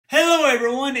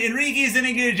everyone, Enrique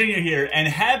Zuniga Jr. here, and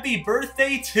happy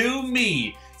birthday to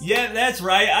me! Yeah, that's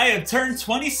right, I have turned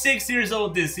 26 years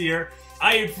old this year.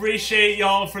 I appreciate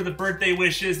y'all for the birthday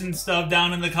wishes and stuff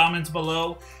down in the comments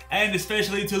below, and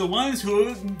especially to the ones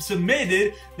who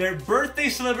submitted their birthday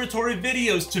celebratory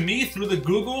videos to me through the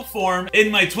Google form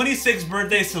in my 26th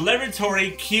birthday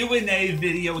celebratory Q&A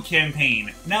video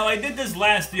campaign. Now, I did this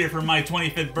last year for my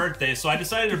 25th birthday, so I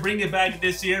decided to bring it back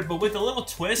this year, but with a little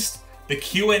twist. The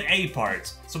Q&A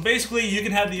part. So basically, you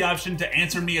can have the option to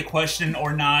answer me a question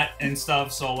or not and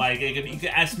stuff. So like, you can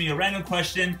ask me a random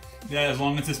question, as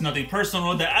long as it's nothing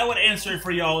personal, that I would answer it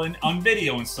for y'all on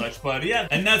video and such. But yeah,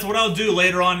 and that's what I'll do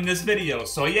later on in this video.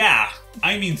 So yeah,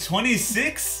 I mean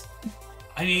 26?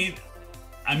 I mean,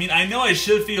 I know I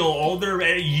should feel older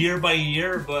year by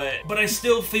year, but I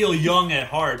still feel young at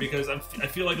heart because I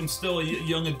feel like I'm still a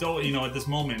young adult, you know, at this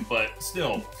moment, but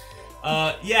still.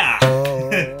 Yeah.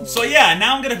 So yeah,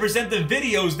 now I'm gonna present the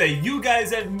videos that you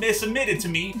guys have submitted to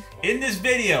me in this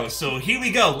video. So here we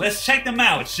go. Let's check them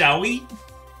out, shall we?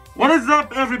 What is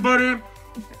up, everybody?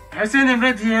 Hassan and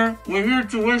Red here. We're here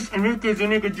to wish Enrique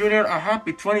Zuniga Jr. a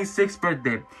happy 26th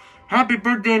birthday. Happy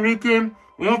birthday, Enrique.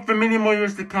 We hope for many more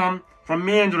years to come from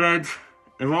me and Red.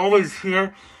 And we're always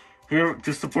here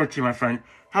to support you, my friend.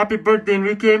 Happy birthday,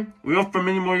 Enrique. We hope for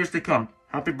many more years to come.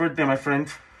 Happy birthday, my friend.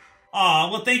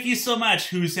 Aw, well thank you so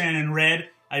much, Hussein and Red.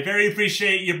 I very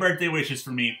appreciate your birthday wishes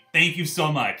for me. Thank you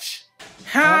so much.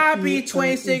 Happy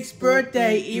 26th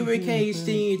birthday, Enrique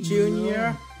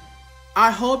Jr. I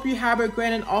hope you have a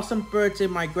great and awesome birthday,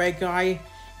 my great guy.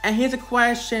 And here's a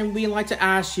question we'd like to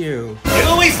ask you.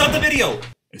 Hey, wait, stop the video!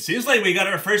 It seems like we got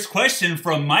our first question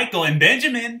from Michael and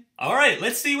Benjamin. Alright,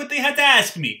 let's see what they had to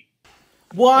ask me.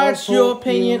 What's your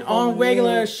opinion on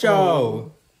regular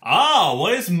show? Ah,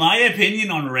 what is my opinion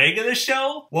on regular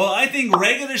show? Well, I think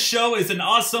regular show is an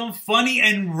awesome, funny,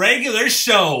 and regular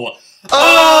show.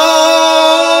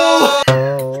 Oh!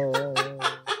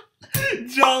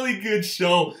 Jolly good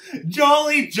show.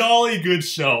 Jolly good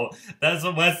show. That's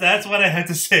what I have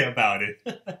to say about it.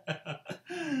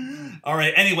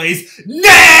 Alright, anyways,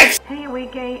 next! Hey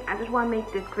Enrique, I just want to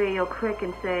make this video quick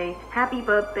and say happy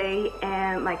birthday,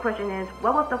 and my question is,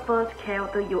 what was the first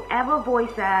character you ever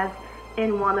voiced as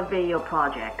in one of the video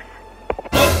projects?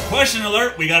 Oh, question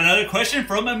alert! We got another question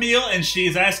from Emil, and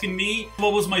she's asking me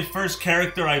what was my first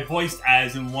character I voiced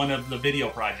as in one of the video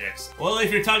projects. Well, if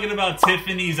you're talking about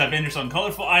Tiffany's Adventures on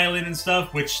Colorful Island and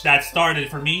stuff, which that started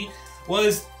for me,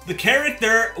 was the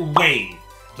character Wade.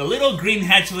 The little green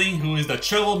hatchling who is the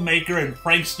troublemaker and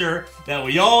prankster that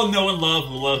we all know and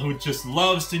love, who just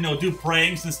loves to, you know, do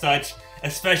pranks and such,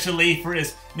 especially for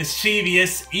his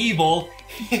mischievous, evil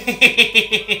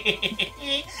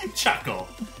chuckle.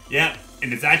 Yeah,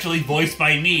 and it's actually voiced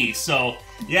by me. So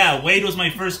yeah, Wade was my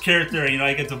first character, you know,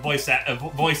 I get to voice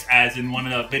as in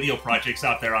one of the video projects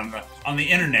out there on the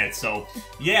internet. So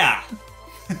yeah.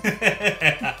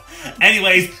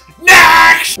 Anyways,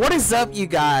 next! What is up, you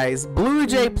guys? Blue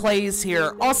Jay Plays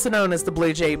here, also known as the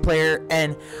Blue Jay Player,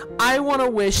 and I want to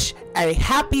wish a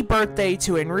happy birthday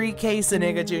to Enrique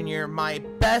Zuniga Jr., my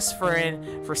best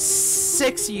friend for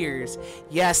 6 years.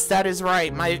 Yes, that is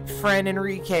right, my friend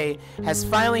Enrique has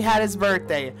finally had his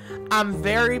birthday. I'm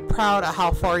very proud of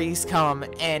how far he's come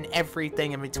and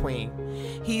everything in between.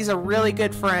 He's a really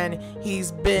good friend.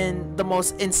 He's been the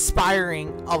most inspiring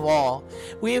of all.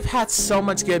 We have had so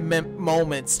much good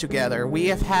moments together. We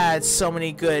have had so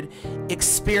many good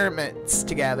experiments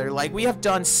together. Like, we have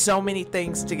done so many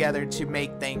things together to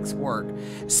make things work.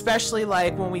 Especially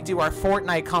like when we do our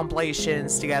Fortnite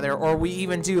compilations together, or we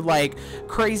even do like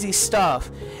crazy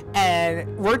stuff.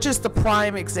 And we're just the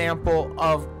prime example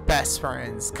of best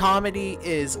friends. Comedy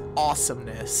is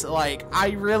awesomeness. Like, I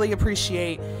really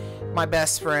appreciate my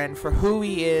best friend for who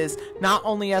he is, not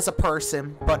only as a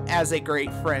person, but as a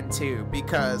great friend too,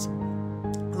 because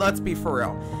let's be for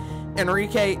real,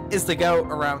 Enrique is the GOAT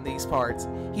around these parts.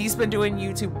 He's been doing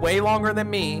YouTube way longer than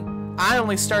me. I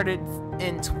only started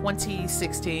in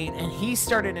 2016 and he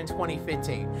started in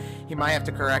 2015. He might have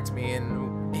to correct me in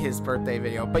his birthday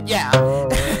video, but yeah.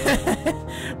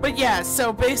 But yeah,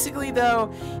 so basically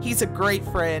though, he's a great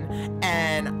friend,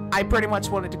 and I pretty much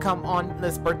wanted to come on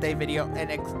this birthday video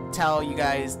and tell you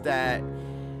guys that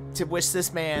to wish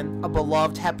this man a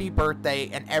beloved happy birthday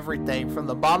and everything from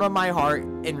the bottom of my heart.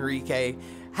 Enrique,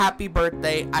 happy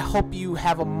birthday. I hope you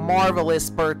have a marvelous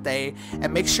birthday,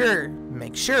 and make sure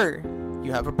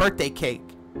you have a birthday cake.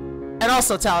 And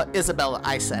also tell Isabella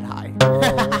I said hi.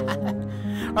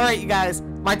 Alright, you guys,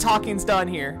 my talking's done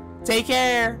here. Take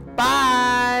care.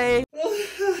 Bye.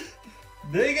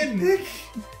 Dang it, Nick.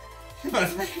 You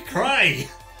must make me cry.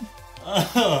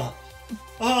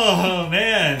 Oh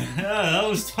man, yeah, that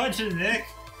was touching, Nick.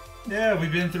 Yeah,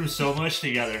 we've been through so much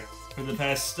together for the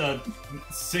past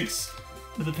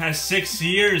 6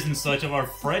 years and such of our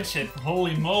friendship.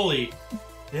 Holy moly!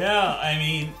 Yeah, I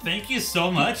mean, thank you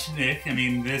so much, Nick. I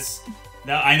mean,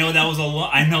 I know that was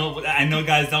I know,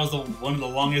 guys, that was one of the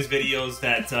longest videos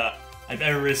that I've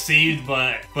ever received.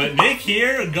 But Nick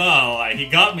here, he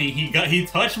got me. He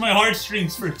touched my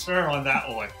heartstrings for sure on that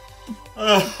one.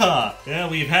 Yeah,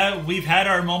 we've had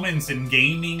our moments in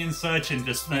gaming and such, and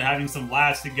just having some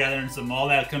laughs together and all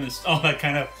that kind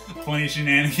of funny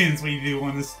shenanigans we do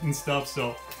and stuff.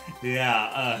 So,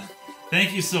 yeah,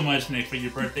 thank you so much, Nick, for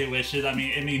your birthday wishes. I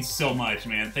mean, it means so much,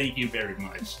 man. Thank you very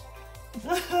much.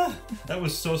 That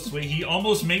was so sweet. He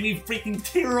almost made me freaking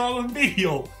tear on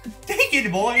video. Take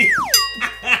it, boy.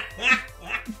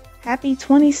 Happy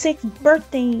 26th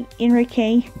birthday,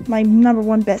 Enrique, my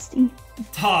 #1 bestie.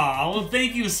 Well,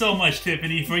 thank you so much,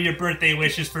 Tiffany, for your birthday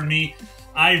wishes for me.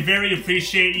 I very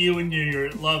appreciate you and your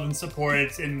love and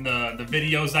support in the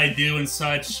videos I do and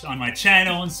such on my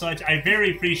channel and such. I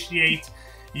very appreciate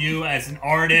you as an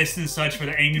artist and such for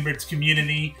the Angry Birds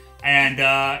community. And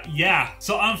yeah,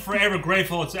 so I'm forever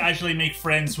grateful to actually make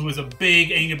friends who is a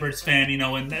big Angry Birds fan, you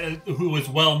know, and who is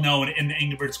well known in the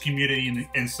Angry Birds community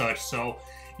and such. So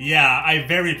yeah, I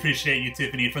very appreciate you,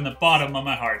 Tiffany, from the bottom of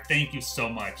my heart. Thank you so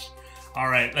much.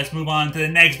 Alright, let's move on to the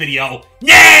next video.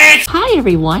 Next! Hi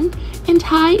everyone, and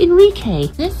hi Enrique.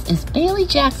 This is Bailey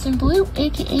Jackson Blue,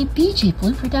 aka BJ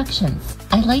Blue Productions.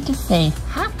 I'd like to say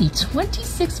happy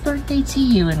 26th birthday to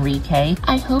you, Enrique.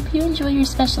 I hope you enjoy your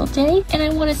special day, and I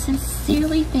want to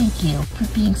sincerely thank you for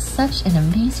being such an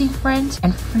amazing friend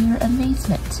and for your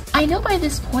amazement. I know by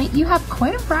this point you have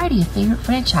quite a variety of favorite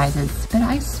franchises, but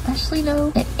I especially know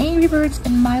that Angry Birds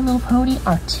and My Little Pony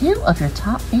are 2 of your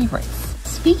top favorites.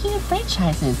 Speaking of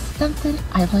franchises, something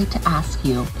I'd like to ask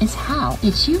you is how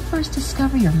did you first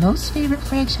discover your most favorite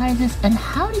franchises and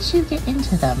how did you get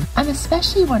into them? I'm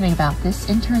especially wondering about this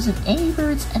in terms of Angry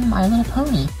Birds and My Little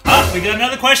Pony. We got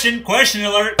another question. Question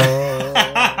alert.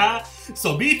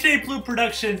 So BJ Blue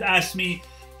Productions asked me,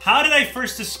 how did I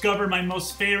first discover my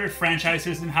most favorite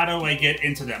franchises and how do I get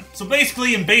into them? So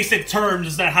basically, in basic terms,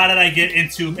 is that how did I get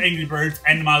into Angry Birds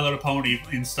and My Little Pony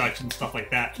and such and stuff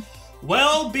like that?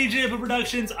 Well, BJ Blue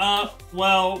Productions,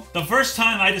 well, the first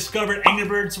time I discovered Angry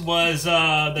Birds was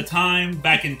the time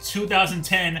back in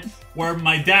 2010 where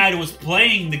my dad was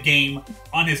playing the game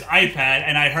on his iPad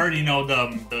and I heard, you know,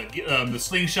 the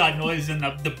slingshot noises and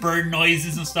the bird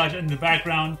noises and stuff in the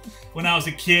background when I was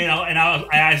a kid. I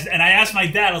asked my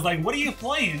dad, I was like, what are you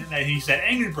playing? And he said,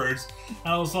 Angry Birds.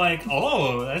 And I was like,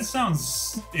 oh, that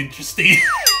sounds interesting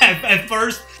at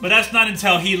first. But that's not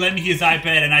until he lent me his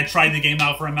iPad and I tried the game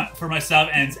out for myself.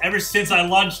 And ever since I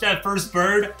launched that first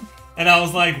bird, and I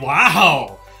was like,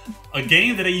 wow, a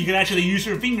game that you could actually use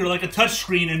your finger like a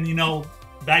touchscreen. And, you know,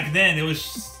 back then it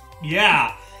was,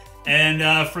 yeah.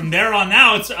 And from there on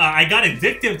out, I got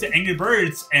addicted to Angry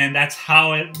Birds. And that's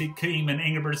how I became an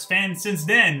Angry Birds fan since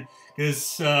then.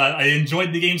 Because I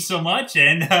enjoyed the game so much,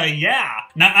 and yeah.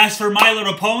 Now, as for My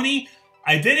Little Pony,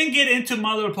 I didn't get into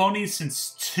My Little Pony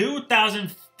since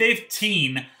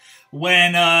 2015,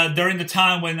 when during the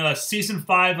time when Season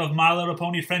 5 of My Little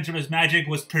Pony Friendship is Magic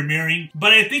was premiering.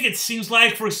 But I think it seems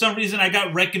like, for some reason, I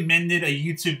got recommended a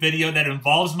YouTube video that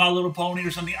involves My Little Pony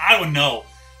or something. I don't know.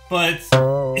 But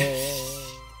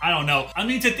I don't know. I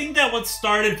mean, to think that what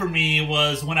started for me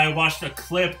was when I watched a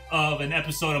clip of an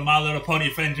episode of My Little Pony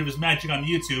Friendship is Magic on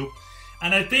YouTube.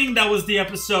 And I think that was the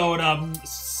episode,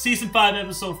 Season 5,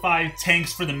 Episode 5,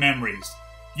 Tanks for the Memories.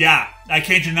 Yeah, I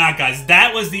kid you not, guys.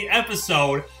 That was the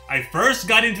episode I first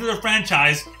got into the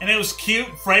franchise, and it was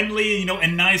cute, friendly, you know,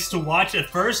 and nice to watch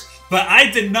at first. But I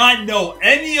did not know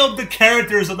any of the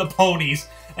characters of the ponies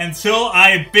until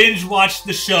I binge watched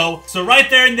the show. So right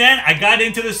there and then, I got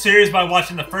into the series by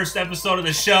watching the first episode of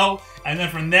the show. And then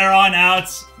from there on out,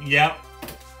 yep,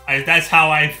 that's how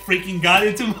I freaking got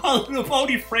into My Little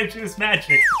Pony Friendship is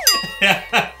Magic.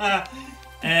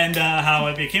 And how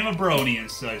I became a brony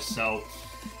and such. So,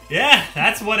 yeah,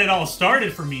 that's what it all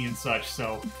started for me and such.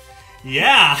 So,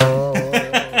 yeah.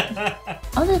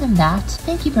 Other than that,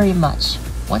 thank you very much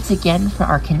once again for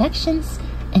our connections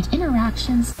and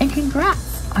interactions, and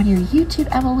congrats on your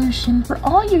YouTube evolution for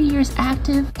all your years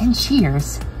active, and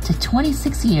cheers to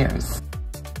 26 years.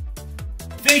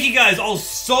 Thank you guys all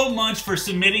so much for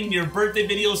submitting your birthday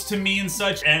videos to me and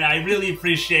such, and I really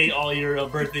appreciate all your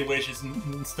birthday wishes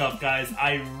and stuff, guys.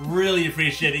 I really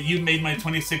appreciate it. You made my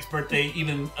 26th birthday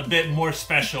even a bit more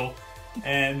special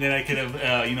and than I could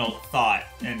have, you know, thought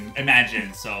and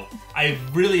imagined. So I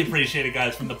really appreciate it,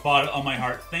 guys, from the bottom of my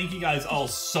heart. Thank you guys all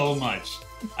so much.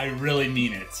 I really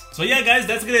mean it. So yeah, guys,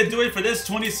 that's gonna do it for this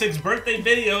 26th birthday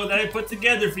video that I put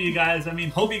together for you guys. I mean,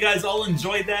 hope you guys all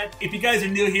enjoyed that. If you guys are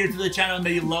new here to the channel and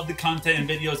that you love the content and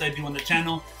videos I do on the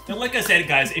channel, then like I said,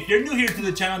 guys, if you're new here to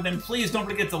the channel, then please don't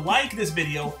forget to like this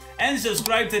video and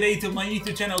subscribe today to my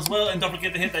YouTube channel as well. And don't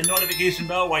forget to hit that notification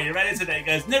bell while you're at it so that you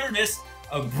guys never miss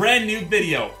a brand new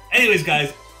video. Anyways,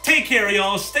 guys, take care,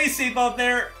 y'all. Stay safe out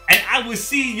there, and I will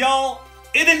see y'all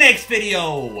in the next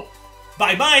video.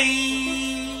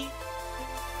 Bye-bye.